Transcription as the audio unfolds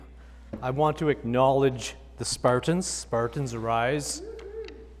I want to acknowledge the Spartans. Spartans, arise.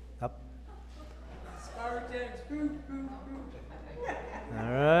 Up. Spartans.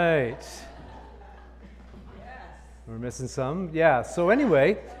 All right. We're missing some. Yeah, so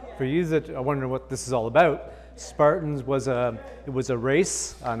anyway, for you that are wondering what this is all about, Spartans was a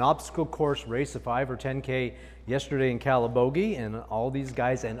race, an obstacle course race, a 5 or 10K yesterday in Calabogie, and all these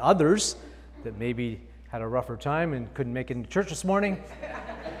guys and others that maybe had a rougher time and couldn't make it into church this morning.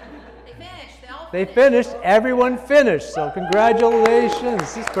 They finished. Everyone finished. So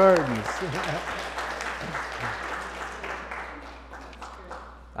congratulations to Spartans.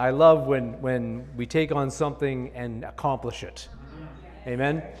 I love when we take on something and accomplish it.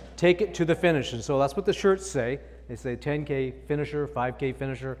 Amen? Take it to the finish. And so that's what the shirts say. They say 10K finisher, 5K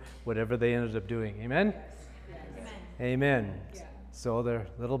finisher, whatever they ended up doing. Amen? Amen. So they're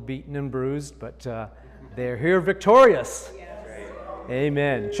a little beaten and bruised, but they're here victorious.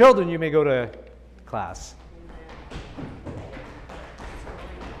 Amen. Children, you may go to class.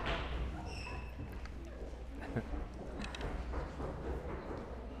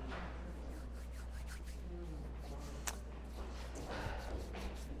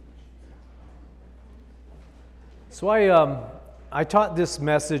 So I taught this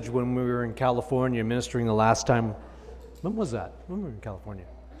message when we were in California ministering the last time. When was that? When were we in California?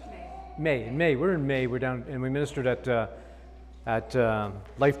 May. We're in May. We're down and we ministered at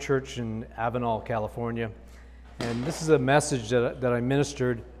Life Church in Avenal, California. And this is a message that I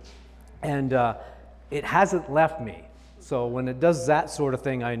ministered, and it hasn't left me. So when it does that sort of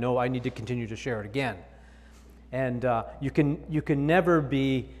thing, I know I need to continue to share it again. And you can never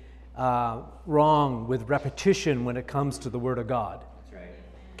be wrong with repetition when it comes to the Word of God. That's right.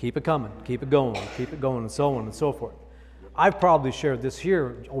 Keep it coming, keep it going, and so on and so forth. I've probably shared this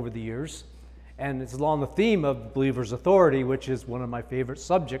here over the years, and it's along the theme of believer's authority, which is one of my favorite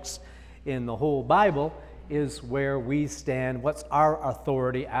subjects in the whole Bible, is where we stand, what's our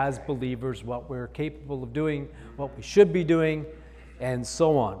authority as believers, what we're capable of doing, what we should be doing, and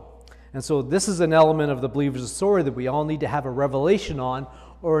so on. And so this is an element of the believer's authority that we all need to have a revelation on,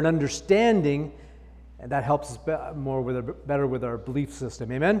 or an understanding, and that helps us better with our belief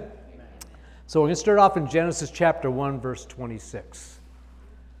system. Amen? Amen? So we're going to start off in Genesis chapter 1, verse 26.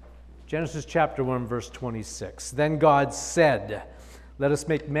 Genesis chapter 1, verse 26. Then God said, "Let us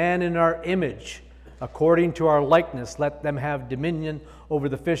make man in our image, according to our likeness. Let them have dominion over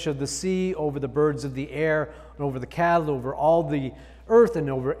the fish of the sea, over the birds of the air, and over the cattle, over all the earth, and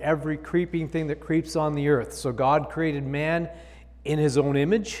over every creeping thing that creeps on the earth." So God created man in his own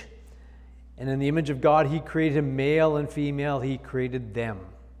image, and in the image of God he created him, male and female, he created them.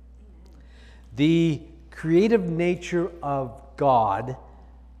 The creative nature of God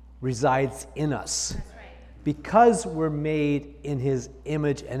resides in us. That's right. Because we're made in his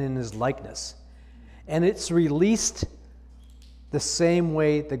image and in his likeness. And it's released the same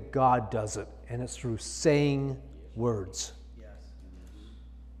way that God does it, and it's through saying words. Yes.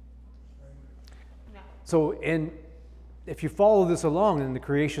 So if you follow this along in the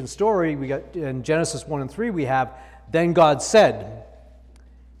creation story, we got in Genesis 1 and 3, we have, then God said,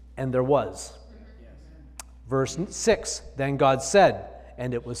 and there was. Yes. Verse 6, then God said,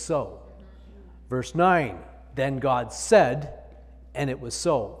 and it was so. Verse 9, then God said, and it was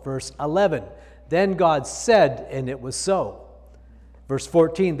so. Verse 11, then God said, and it was so. Verse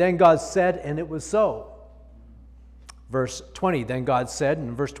 14, then God said, and it was so. Verse 20, then God said,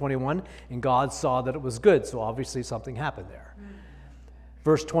 and verse 21, and God saw that it was good. So obviously something happened there.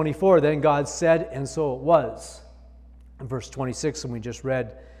 Verse 24, then God said, and so it was. And verse 26, and we just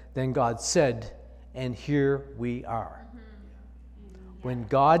read, then God said, and here we are. When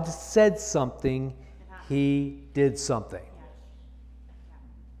God said something, he did something.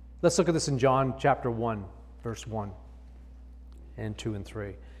 Let's look at this in John chapter 1, verse 1 and 2 and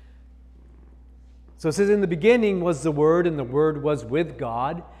 3. So it says, in the beginning was the Word, and the Word was with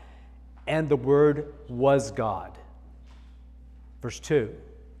God, and the Word was God. Verse 2,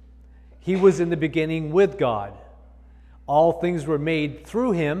 he was in the beginning with God. All things were made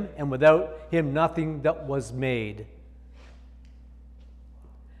through him, and without him nothing that was made.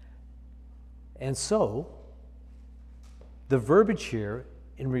 And so, the verbiage here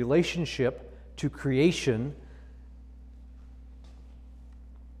in relationship to creation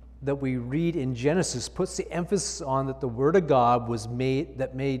that we read in Genesis puts the emphasis on that the Word of God was made,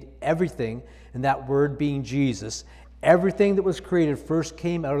 that made everything, and that Word being Jesus. Everything that was created first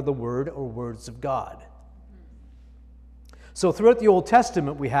came out of the Word or words of God. So throughout the Old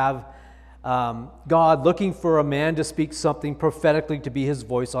Testament, we have God looking for a man to speak something prophetically to be his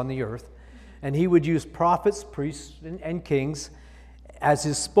voice on the earth. And he would use prophets, priests, and kings as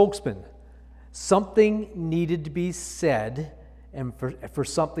his spokesman. Something needed to be said and for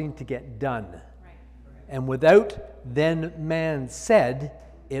something to get done. Right. And without then man said,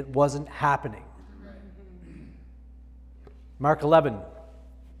 it wasn't happening. Right. Mark 11,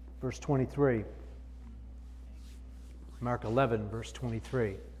 verse 23. Mark 11, verse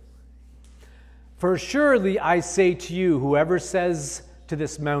 23. For surely I say to you, whoever says to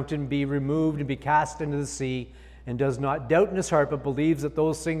this mountain, be removed and be cast into the sea, and does not doubt in his heart, but believes that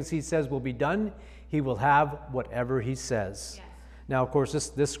those things he says will be done, he will have whatever he says. Yes. Now, of course,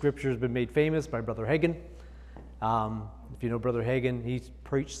 this scripture has been made famous by Brother Hagin. If you know Brother Hagin, he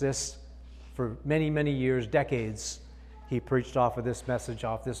preached this for many, many years, decades. He preached off of this message,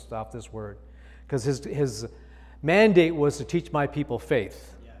 off this word. Because his mandate was to teach my people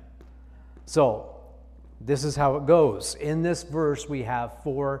faith. Yeah. So, this is how it goes. In this verse, we have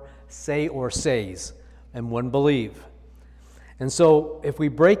 4 say or says, and 1 believe. And so, if we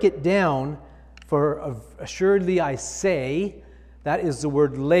break it down, for assuredly I say, that is the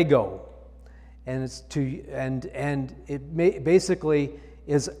word lego. And it's basically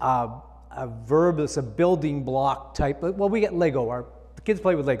is a verb that's a building block type. Well, we get Lego. The kids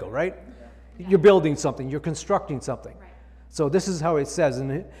play with Lego, right? Yeah. You're building something. You're constructing something. Right. So this is how it says.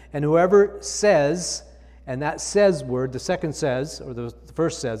 And whoever says, and that says word, the second says, or the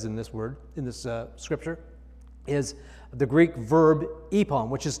first says in this word, in this scripture, is the Greek verb epon,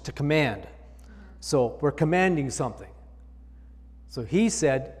 which is to command. So we're commanding something. So he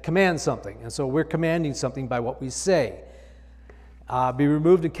said, command something. And so we're commanding something by what we say. Be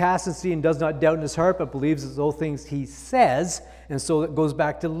removed and cast in the sea, and does not doubt in his heart, but believes that those things he says. And so it goes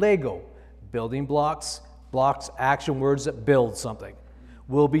back to Lego. Building blocks, action words that build something.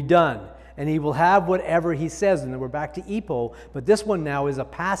 Will be done. And he will have whatever he says. And then we're back to epo. But this one now is a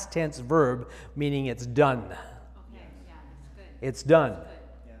past tense verb, meaning it's done. Okay, yeah, that's good. It's done. That's good.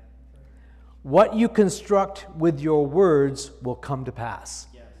 Yeah. What you construct with your words will come to pass.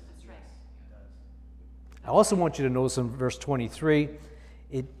 Yes. That's right. I also want you to notice in verse 23,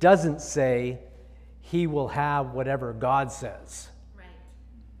 it doesn't say he will have whatever God says. Right.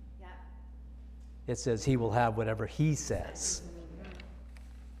 Yeah. It says he will have whatever he says.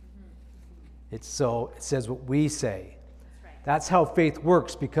 It says what we say. That's right. That's how faith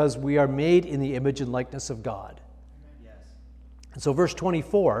works, because we are made in the image and likeness of God. Yes. And so verse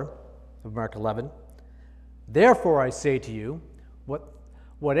 24 of Mark 11, therefore I say to you,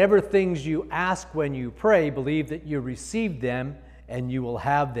 whatever things you ask when you pray, believe that you receive them and you will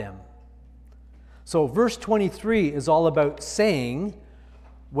have them. So verse 23 is all about saying,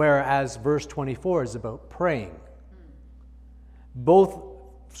 whereas verse 24 is about praying. Both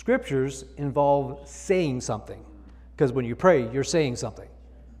scriptures involve saying something, because when you pray, you're saying something.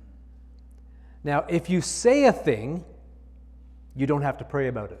 Now, if you say a thing, you don't have to pray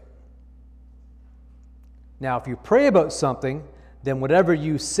about it. Now, if you pray about something, then whatever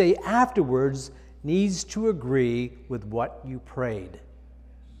you say afterwards needs to agree with what you prayed.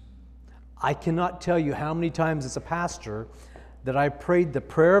 I cannot tell you how many times as a pastor that I prayed the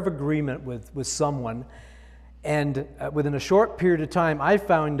prayer of agreement with someone, and within a short period of time, I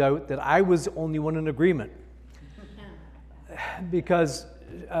found out that I was the only one in agreement. Because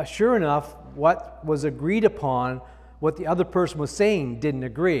sure enough, what was agreed upon, what the other person was saying, didn't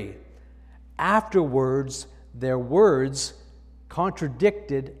agree. Afterwards, their words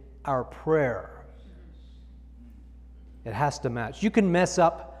contradicted our prayer. It has to match. You can mess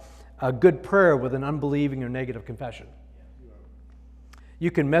up a good prayer with an unbelieving or negative confession. You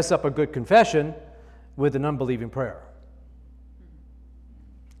can mess up a good confession with an unbelieving prayer.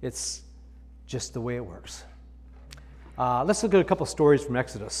 It's just the way it works. Let's look at a couple stories from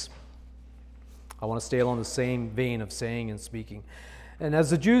Exodus. I want to stay along the same vein of saying and speaking. And as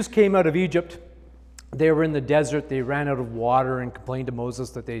the Jews came out of Egypt, they were in the desert. They ran out of water and complained to Moses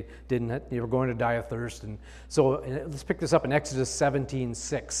that they were going to die of thirst. And so let's pick this up in Exodus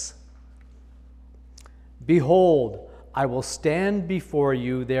 17:6. Behold, I will stand before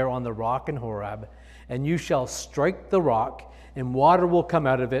you there on the rock in Horeb, and you shall strike the rock, and water will come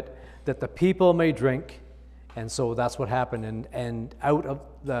out of it, that the people may drink. And so that's what happened. And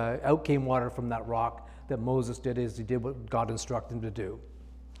out came water from that rock that Moses did, as he did what God instructed him to do.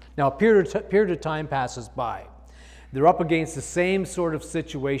 Now, a period of time passes by. They're up against the same sort of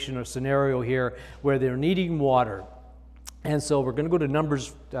situation or scenario here where they're needing water. And so we're going to go to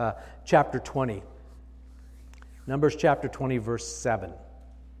Numbers chapter 20. Numbers chapter 20, verse 7.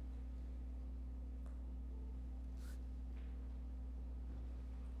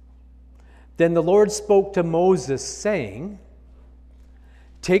 Then the Lord spoke to Moses, saying,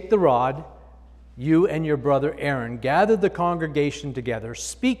 take the rod, you and your brother Aaron, gather the congregation together,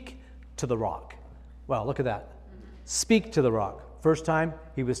 speak to the rock. Wow, look at that. Speak to the rock. First time,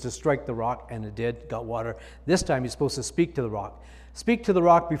 he was to strike the rock, and it did, got water. This time, he's supposed to speak to the rock. Speak to the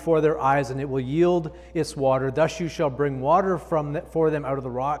rock before their eyes, and it will yield its water. Thus you shall bring water for them out of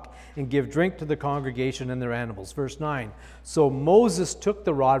the rock, and give drink to the congregation and their animals. Verse 9. So Moses took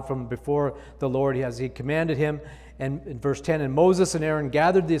the rod from before the Lord as he commanded him. And in verse 10, and Moses and Aaron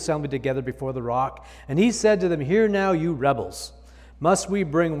gathered the assembly together before the rock. And he said to them, Hear now, you rebels. Must we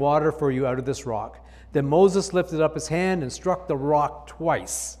bring water for you out of this rock? Then Moses lifted up his hand and struck the rock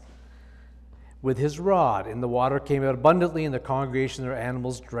twice with his rod, and the water came out abundantly, and the congregation and their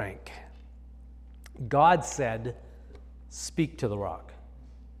animals drank. God said, Speak to the rock.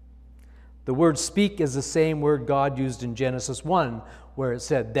 The word speak is the same word God used in Genesis 1, where it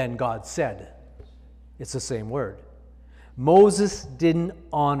said, Then God said. It's the same word. Moses didn't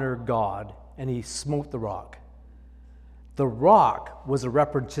honor God, and he smote the rock. The rock was a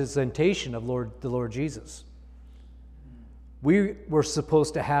representation of the Lord Jesus. We were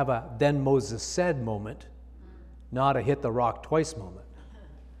supposed to have a then Moses said moment, not a hit the rock twice moment.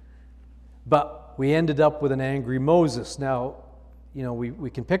 But we ended up with an angry Moses. Now,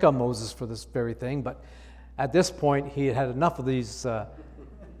 we can pick on Moses for this very thing, but at this point he had enough of these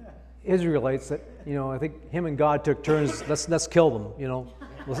Israelites that, I think him and God took turns, let's kill them,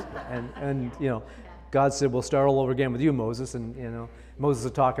 and God said, we'll start all over again with you, Moses, and Moses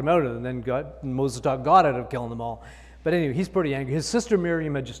would talk him out of it, and then Moses talked God out of killing them all. But anyway, he's pretty angry. His sister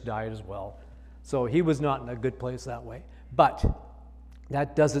Miriam had just died as well, so he was not in a good place that way. But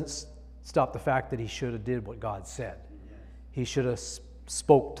that doesn't stop the fact that he should have did what God said. He should have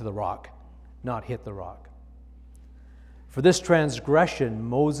spoke to the rock, not hit the rock. For this transgression,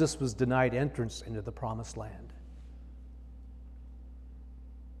 Moses was denied entrance into the promised land.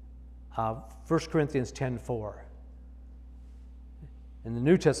 1 Corinthians 10:4. In the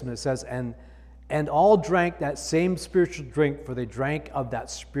New Testament it says, and all drank that same spiritual drink, for they drank of that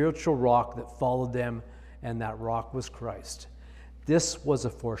spiritual rock that followed them, and that rock was Christ. This was a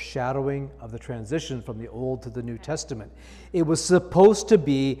foreshadowing of the transition from the Old to the New Testament. It was supposed to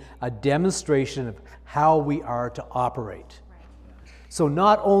be a demonstration of how we are to operate. So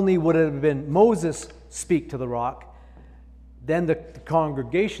not only would it have been Moses speak to the rock, then the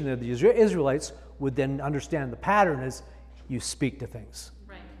congregation of the Israelites would then understand the pattern is you speak to things.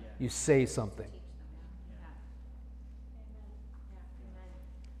 Right. You say something.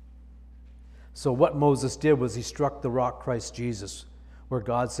 So what Moses did was he struck the rock Christ Jesus, where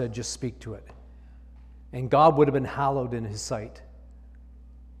God said, just speak to it. And God would have been hallowed in his sight.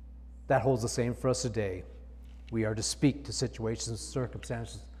 That holds the same for us today. We are to speak to situations and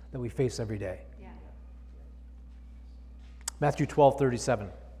circumstances that we face every day. Yeah. Matthew 12:37.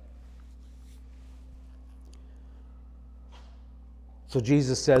 So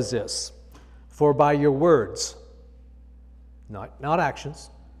Jesus says this, for by your words, not actions,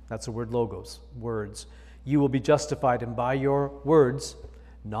 that's the word logos, words, you will be justified, and by your words,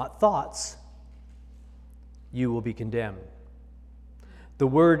 not thoughts, you will be condemned. The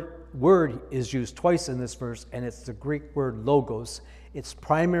word is used twice in this verse, and it's the Greek word logos. Its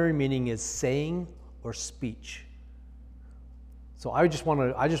primary meaning is saying or speech. So I just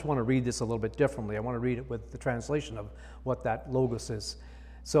want to read this a little bit differently. I want to read it with the translation of what that logos is.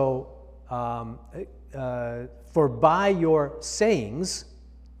 So, for by your sayings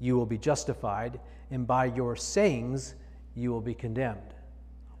you will be justified, and by your sayings you will be condemned.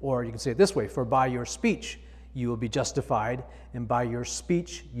 Or you can say it this way, for by your speech you will be justified, and by your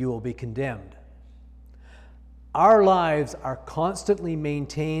speech you will be condemned. Our lives are constantly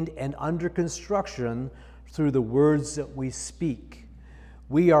maintained and under construction through the words that we speak.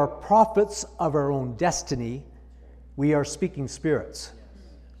 We are prophets of our own destiny. We are speaking spirits.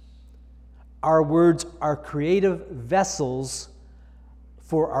 Our words are creative vessels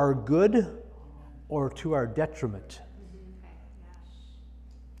for our good or to our detriment.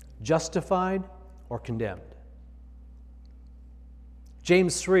 Justified or condemned.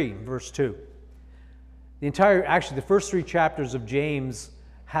 James 3, verse 2. The first 3 chapters of James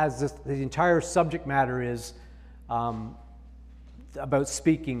has this, the entire subject matter is about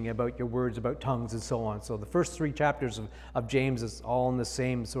speaking, about your words, about tongues, and so on. So the first 3 chapters of James is all in the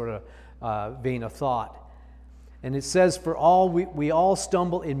same sort of vein of thought. And it says, for all we all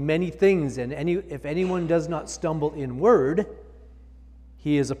stumble in many things, and if anyone does not stumble in word,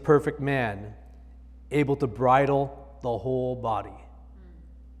 he is a perfect man, able to bridle the whole body.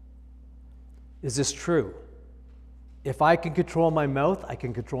 Is this true? If I can control my mouth, I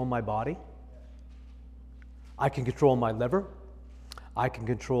can control my body. I can control my liver. I can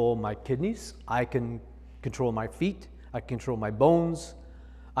control my kidneys. I can control my feet. I can control my bones.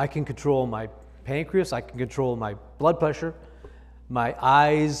 I can control my pancreas. I can control my blood pressure, my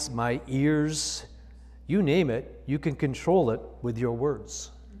eyes, my ears. You name it, you can control it with your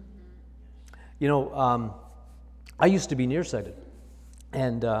words. You know, I used to be nearsighted,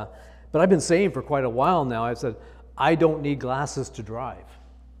 but I've been saying for quite a while now, I said, I don't need glasses to drive.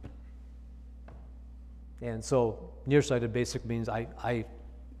 And so nearsighted basically means I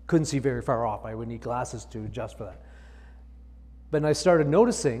couldn't see very far off. I would need glasses to adjust for that. But I started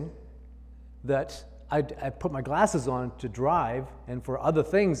noticing that I put my glasses on to drive and for other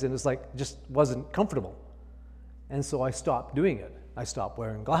things, and it's like just wasn't comfortable. And so I stopped doing it. I stopped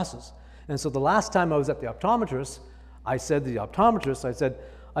wearing glasses. And so the last time I was at the optometrist, I said to the optometrist,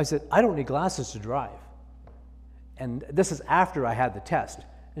 I said, I don't need glasses to drive. And this is after I had the test.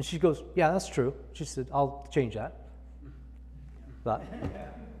 And she goes, yeah, that's true. She said, I'll change that. But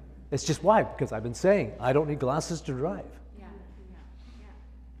it's just why? Because I've been saying I don't need glasses to drive.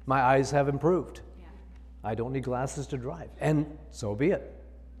 My eyes have improved. I don't need glasses to drive. And so be it.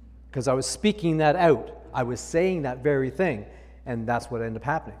 Because I was speaking that out. I was saying that very thing. And that's what ended up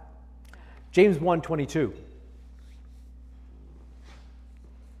happening. James 1:22.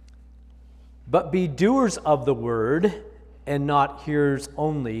 But be doers of the word and not hearers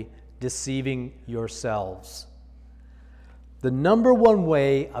only, deceiving yourselves. The number one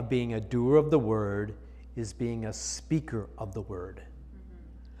way of being a doer of the word is being a speaker of the word.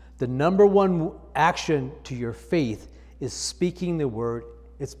 The number one action to your faith is speaking the word.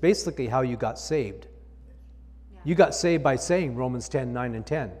 It's basically how you got saved. Yeah. You got saved by saying Romans 10:9 and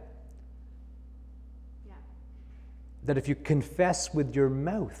 10. Yeah. That if you confess with your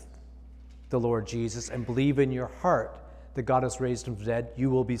mouth the Lord Jesus and believe in your heart that God has raised him from the dead,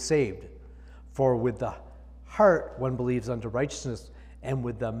 you will be saved. For with the heart one believes unto righteousness, and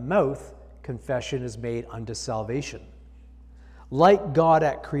with the mouth confession is made unto salvation. Like God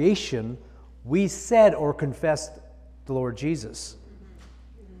at creation, we said or confessed the Lord Jesus.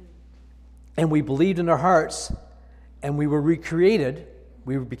 And we believed in our hearts, and we were recreated.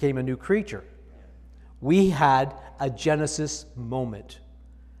 We became a new creature. We had a Genesis moment.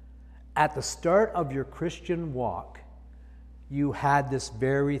 At the start of your Christian walk, you had this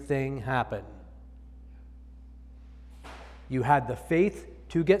very thing happen. You had the faith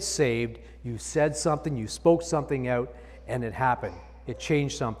to get saved. You said something, you spoke something out, and it happened. It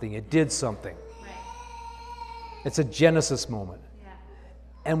changed something. It did something. Right. It's a Genesis moment. Yeah.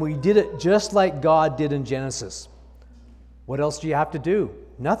 And we did it just like God did in Genesis. What else do you have to do?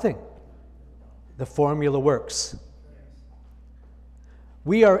 Nothing. The formula works.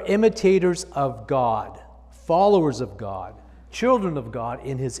 We are imitators of God, followers of God, children of God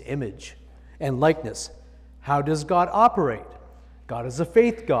in his image and likeness. How does God operate? God is a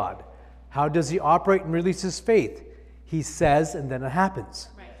faith God. How does he operate and release his faith? He says, and then it happens.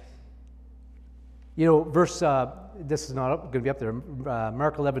 Right. You know, this is not going to be up there,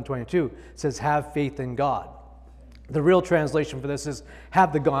 Mark 11:22 says, have faith in God. The real translation for this is,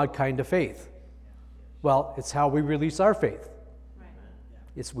 have the God kind of faith. Well, it's how we release our faith. Right.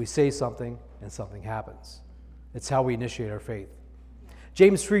 It's we say something and something happens. It's how we initiate our faith.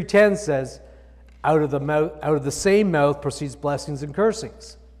 James 3:10 says, out of the same mouth proceeds blessings and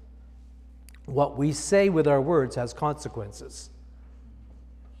cursings. What we say with our words has consequences.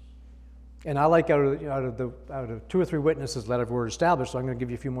 And I like out of two or three witnesses let every word established, so I'm going to give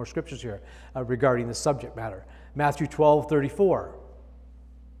you a few more scriptures here regarding this subject matter. Matthew 12:34.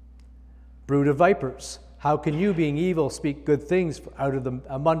 Brood of vipers, how can you, being evil, speak good things? Out of the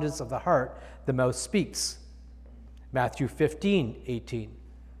abundance of the heart, the mouth speaks. Matthew 15:18.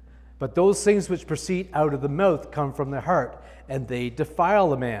 But those things which proceed out of the mouth come from the heart, and they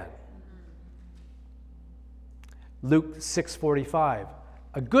defile a man. Luke 6:45.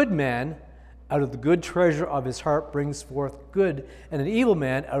 A good man out of the good treasure of his heart brings forth good, and an evil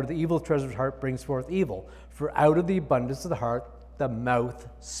man out of the evil treasure of his heart brings forth evil. For out of the abundance of the heart, the mouth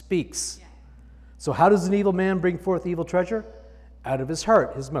speaks. Yeah. So how does an evil man bring forth evil treasure? Out of his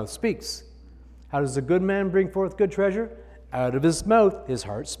heart, his mouth speaks. How does a good man bring forth good treasure? Out of his mouth, his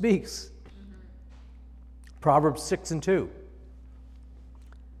heart speaks. Mm-hmm. Proverbs 6:2.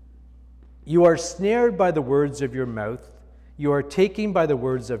 You are snared by the words of your mouth. You are taken by the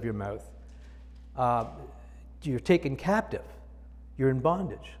words of your mouth. You're taken captive. You're in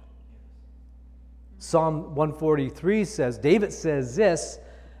bondage. Psalm 143 says, David says this,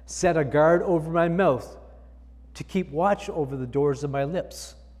 set a guard over my mouth to keep watch over the doors of my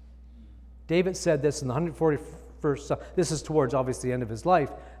lips. David said this in the 141st Psalm. This is towards, obviously, the end of his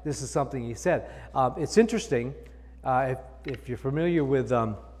life. This is something he said. It's interesting, if you're familiar with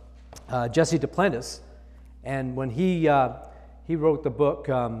Jesse Duplantis, and when he he wrote the book,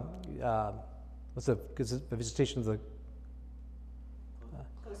 what's the Visitation of the...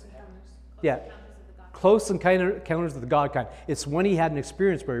 Close Encounters. Yeah. Close Encounters of the God Kind. It's when he had an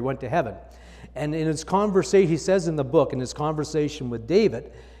experience where he went to heaven. And in his conversation, he says in the book, in his conversation with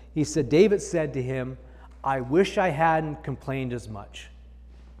David, he said, David said to him, I wish I hadn't complained as much.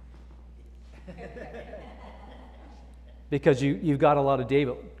 Because you've got a lot of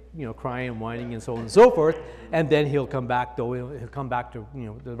David, crying and whining and so on and so forth, and then he'll come back, though, he'll come back to,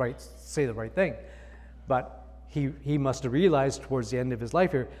 say the right thing. But he must have realized towards the end of his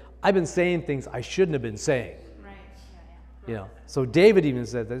life here, I've been saying things I shouldn't have been saying. Right. Yeah. So David even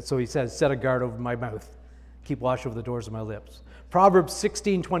said that. So he says, set a guard over my mouth. Keep watch over the doors of my lips. Proverbs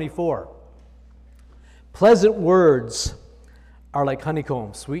 16:24. Pleasant words are like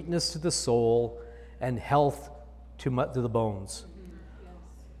honeycomb, sweetness to the soul and health to the bones. Yes.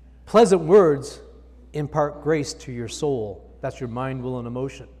 Pleasant words impart grace to your soul. That's your mind, will, and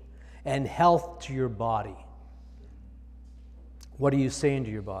emotion. And health to your body. What are you saying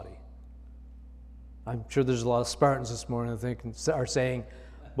to your body? I'm sure there's a lot of Spartans this morning that are saying,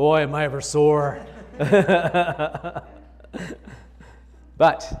 boy, am I ever sore.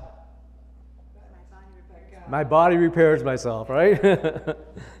 But my body repairs myself, right?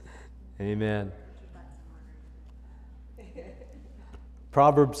 Amen.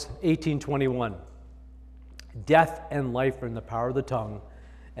 Proverbs 18:21. Death and life are in the power of the tongue,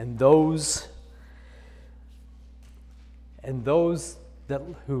 and those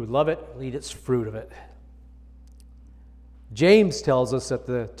who love it eat its fruit of it. James tells us that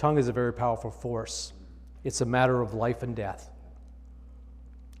the tongue is a very powerful force. It's a matter of life and death.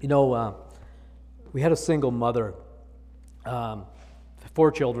 We had a single mother,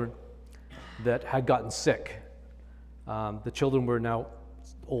 4 children, that had gotten sick. The children were now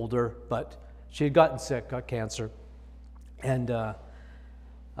older, but she had gotten sick, got cancer. And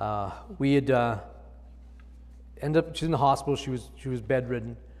we had ended up, she's in the hospital, she was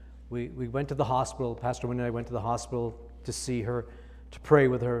bedridden. We went to the hospital, Pastor Wynne and I went to the hospital to see her, to pray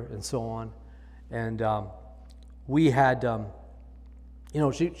with her, and so on. And we had,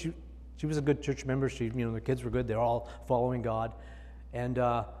 she was a good church member. The kids were good. They're all following God. And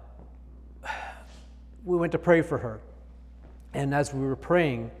we went to pray for her. And as we were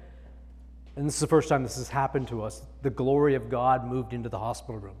praying, and this is the first time this has happened to us, the glory of God moved into the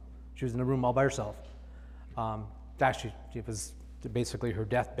hospital room. She was in a room all by herself. Actually, it was basically her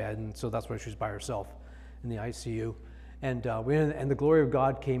deathbed, and so that's why she was by herself in the ICU. And and the glory of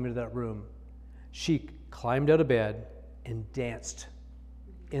God came into that room. She climbed out of bed and danced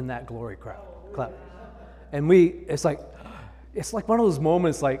in that glory cloud. And it's like one of those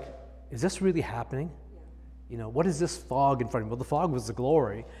moments like, is this really happening? What is this fog in front of me? Well, the fog was the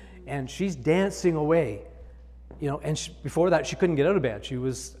glory, and she's dancing away. And before that, she couldn't get out of bed. She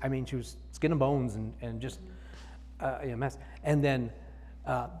was skin and bones and just a mess. And then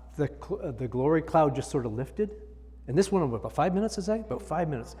the glory cloud just sort of lifted. And this went about 5 minutes, is that? About 5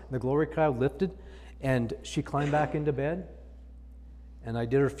 minutes. And the glory cloud lifted, and she climbed back into bed. And I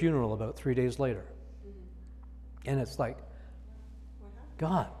did her funeral about 3 days later. And it's like,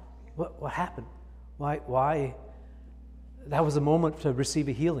 God, what happened? Why? That was a moment to receive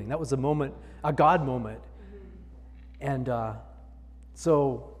a healing. That was a moment, a God moment. And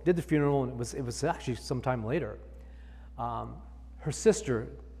so did the funeral, and it was actually some time later. Her sister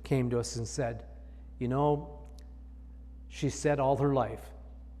came to us and said, she said all her life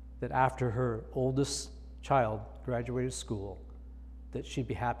that after her oldest child graduated school, that she'd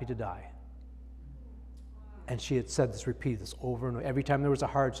be happy to die. And she had said this, repeated this over and over. Every time there was a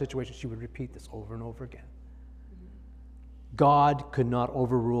hard situation, she would repeat this over and over again. God could not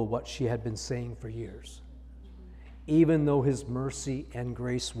overrule what she had been saying for years. Even though his mercy and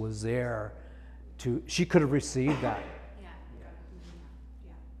grace was there, she could have received that.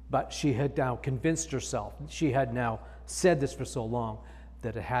 But she had now convinced herself, she had now said this for so long,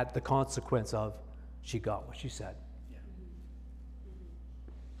 that it had the consequence of she got what she said.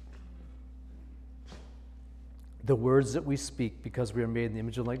 The words that we speak, because we are made in the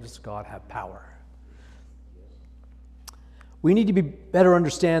image and likeness of God, have power. We need to better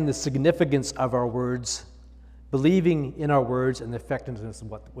understand the significance of our words, believing in our words and the effectiveness of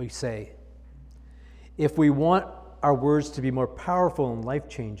what we say. If we want our words to be more powerful and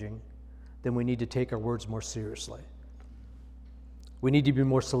life-changing, then we need to take our words more seriously. We need to be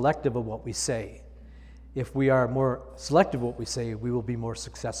more selective of what we say. If we are more selective of what we say, we will be more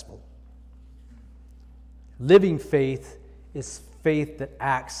successful. Living faith is faith that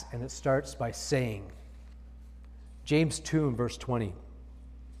acts, and it starts by saying. James 2 and verse 20.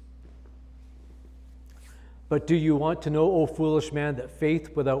 But do you want to know, O foolish man, that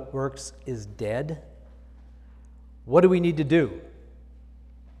faith without works is dead? What do we need to do?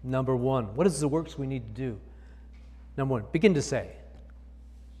 Number one, what is the works we need to do? Number one, begin to say.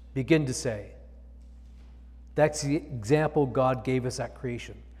 Begin to say. That's the example God gave us at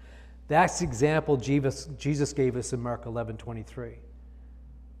creation. That's the example Jesus gave us in Mark 11:23.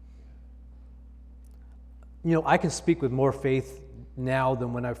 You know, I can speak with more faith now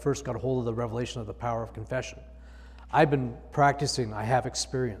than when I first got a hold of the revelation of the power of confession. I've been practicing, I have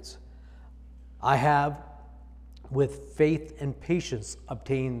experience. I have, with faith and patience,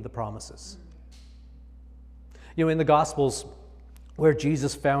 obtained the promises. You know, in the Gospels, where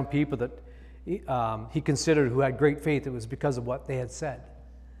Jesus found people that he considered who had great faith, it was because of what they had said.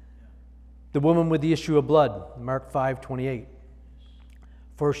 The woman with the issue of blood, Mark 5:28.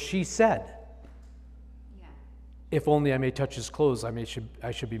 For she said, if only I may touch his clothes,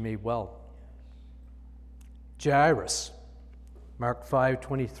 I should be made well. Jairus, Mark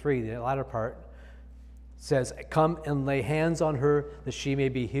 5:23, the latter part, says, come and lay hands on her that she may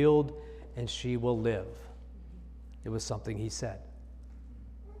be healed and she will live. It was something he said.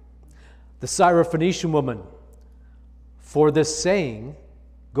 The Syrophoenician woman, for this saying,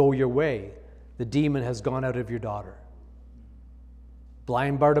 go your way, the demon has gone out of your daughter.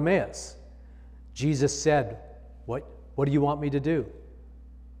 Blind Bartimaeus, Jesus said, what do you want me to do?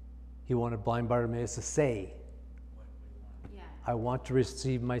 He wanted blind Bartimaeus to say, I want to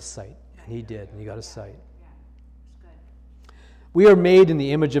receive my sight. And he did, and he got his sight. We are made in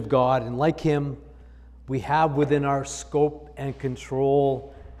the image of God, and like him, we have within our scope and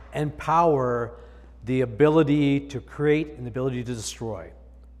control and power the ability to create and the ability to destroy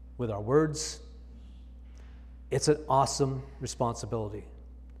with our words. It's an awesome responsibility.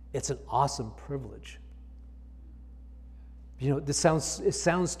 It's an awesome privilege. You know, it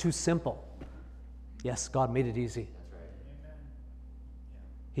sounds too simple. Yes, God made it easy. That's right. Amen.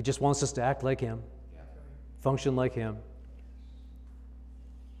 He just wants us to act like him, function like him.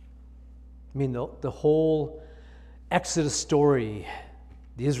 I mean, the whole Exodus story,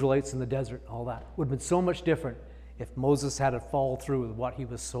 the Israelites in the desert, all that, would have been so much different if Moses had to follow through with what he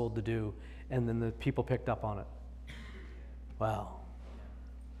was told to do, and then the people picked up on it. Wow.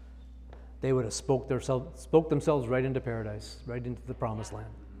 They would have spoke themselves right into paradise, right into the promised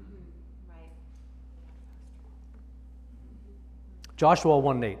land. Right. Joshua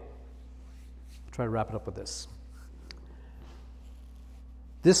 1:8. Try to wrap it up with this.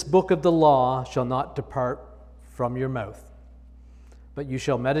 This book of the law shall not depart from your mouth, but you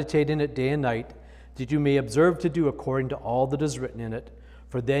shall meditate in it day and night, that you may observe to do according to all that is written in it,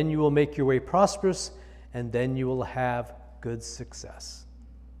 for then you will make your way prosperous, and then you will have good success.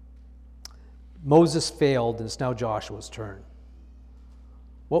 Moses failed, and it's now Joshua's turn.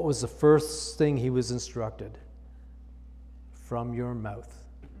 What was the first thing he was instructed? From your mouth.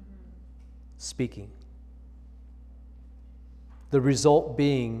 Speaking. The result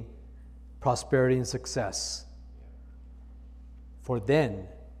being prosperity and success. For then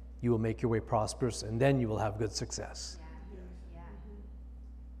you will make your way prosperous, and then you will have good success.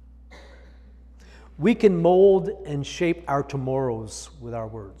 Yeah. We can mold and shape our tomorrows with our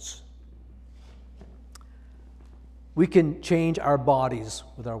words. We can change our bodies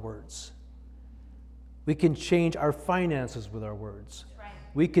with our words. We can change our finances with our words. Right.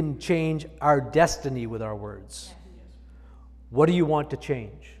 We can change our destiny with our words. Yes. What do you want to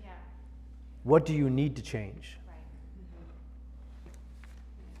change? Yeah. What do you need to change?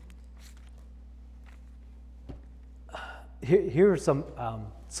 Right. Here are some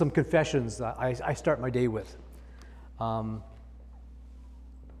confessions that I start my day with. And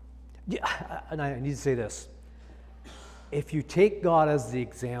I need to say this. If you take God as the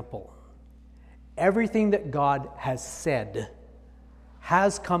example, everything that God has said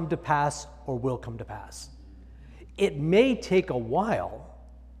has come to pass or will come to pass. It may take a while.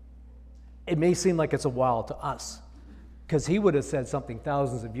 It may seem like it's a while to us, because he would have said something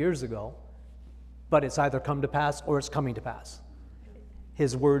thousands of years ago, but it's either come to pass or it's coming to pass.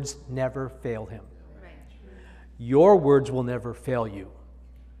 His words never fail him. Right. Your words will never fail you,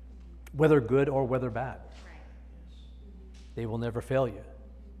 whether good or whether bad. They will never fail you.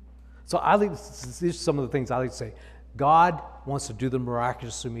 So these are some of the things I like to say. God wants to do the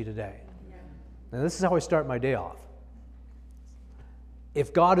miraculous through me today. Now this is how I start my day off.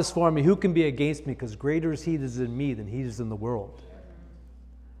 If God is for me, who can be against me? Because greater is he that is in me than he is in the world.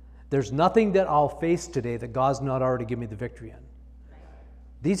 There's nothing that I'll face today that God's not already given me the victory in.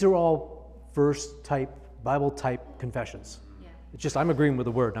 These are all verse type, Bible type confessions. Yeah. It's just I'm agreeing with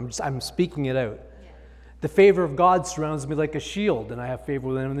the word. I'm speaking it out. The favor of God surrounds me like a shield, and I have favor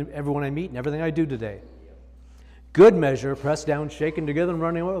with everyone I meet and everything I do today. Good measure, pressed down, shaken together, and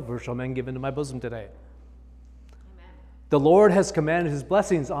running over, shall men give into my bosom today. Amen. The Lord has commanded his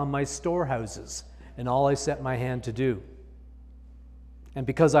blessings on my storehouses and all I set my hand to do. And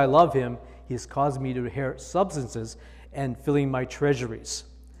because I love him, he has caused me to inherit substances and filling my treasuries.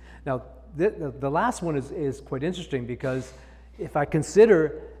 Now, the last one is quite interesting, because if I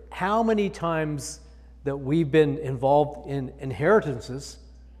consider how many times that we've been involved in inheritances,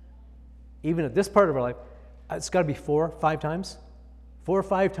 even at this part of our life, it's got to be 4 or 5 times. 4 or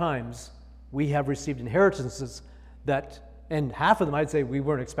 5 times we have received inheritances that, and half of them I'd say we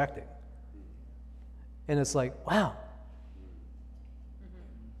weren't expecting. And it's like, wow.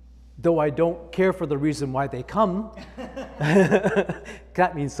 Though I don't care for the reason why they come,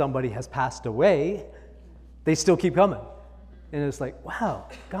 that means somebody has passed away, they still keep coming. And it's like, wow,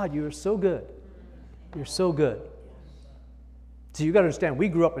 God, you are so good. You're so good. So you got to understand, we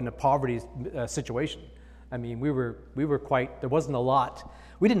grew up in a poverty situation. I mean, we were quite, there wasn't a lot.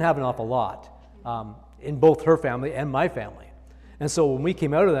 We didn't have an awful lot in both her family and my family. And so when we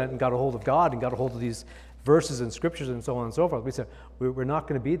came out of that and got a hold of God and got a hold of these verses and scriptures and so on and so forth, we said, we're not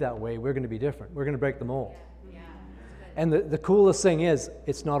going to be that way. We're going to be different. We're going to break the mold. Yeah. And the coolest thing is,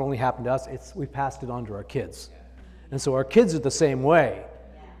 it's not only happened to us, we passed it on to our kids. And so our kids are the same way.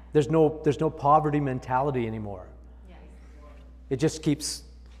 There's no poverty mentality anymore. Yes. It just keeps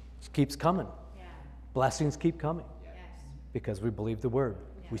coming. Yeah. Blessings keep coming Yes. because we believe the word.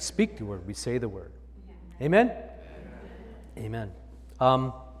 We speak the word. We say the word. Yeah. Amen? Amen.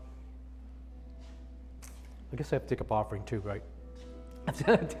 I guess I have to take up offering too, right?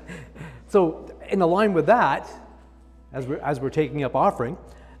 So in line with that, as we're taking up offering,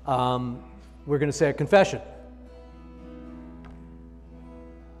 we're going to say a confession.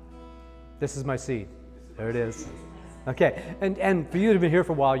 This is my seed. There it is. Okay, and for you that have been here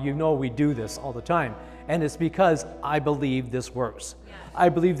for a while, you know we do this all the time. And it's because I believe this works. Yes. I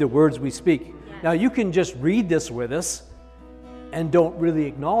believe the words we speak. Yes. Now you can just read this with us and don't really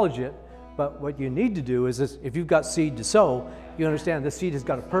acknowledge it, but what you need to do is this: if you've got seed to sow, you understand this seed has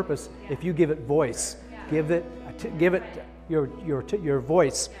got a purpose. If you give it voice, give it your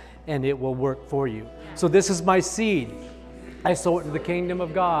voice, and it will work for you. So this is my seed. I sow it to the kingdom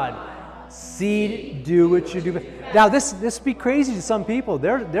of God. Seed, do what you do. Now this be crazy to some people.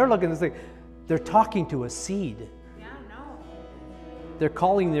 They're looking at this thing. They're talking to a seed. Yeah, no. They're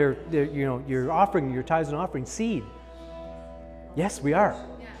calling their your offering, your tithes and offering, seed. Yes, we are.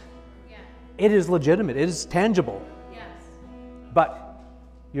 Yeah. Yeah. It is legitimate. It is tangible. Yes. But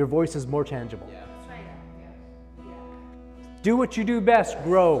your voice is more tangible. That's right. Yeah. Do what you do best.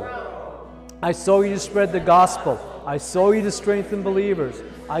 Grow. I sow you to spread the gospel. I sow you to strengthen believers.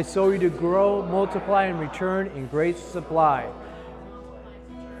 I sow you to grow, multiply, and return in great supply.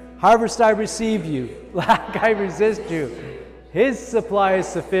 Harvest, I receive you. Lack, I resist you. His supply is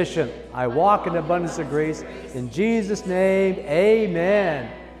sufficient. I walk in abundance of grace. In Jesus' name,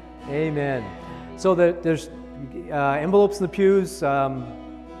 amen. Amen. So there's envelopes in the pews.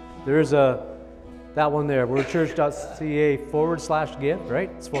 There's that one there, wordchurch.ca/give,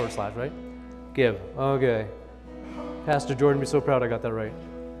 right? It's / right? Give. Okay. Pastor Jordan will be so proud I got that right.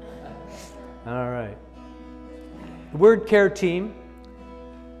 All right. The Word Care team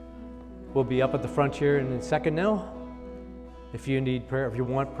will be up at the front here in a second now. If you need prayer, if you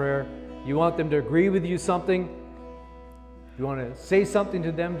want prayer, you want them to agree with you something, you want to say something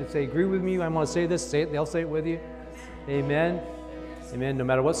to them, to say, agree with me, I want to say this, say it, they'll say it with you. Amen. Amen. No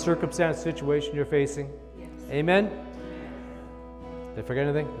matter what circumstance, situation you're facing. Yes. Amen. Did I forget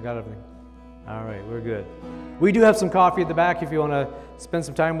anything? I got everything. All right, we're good. We do have some coffee at the back if you want to spend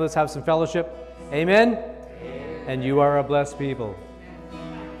some time with us, have some fellowship. Amen? Amen. And you are a blessed people.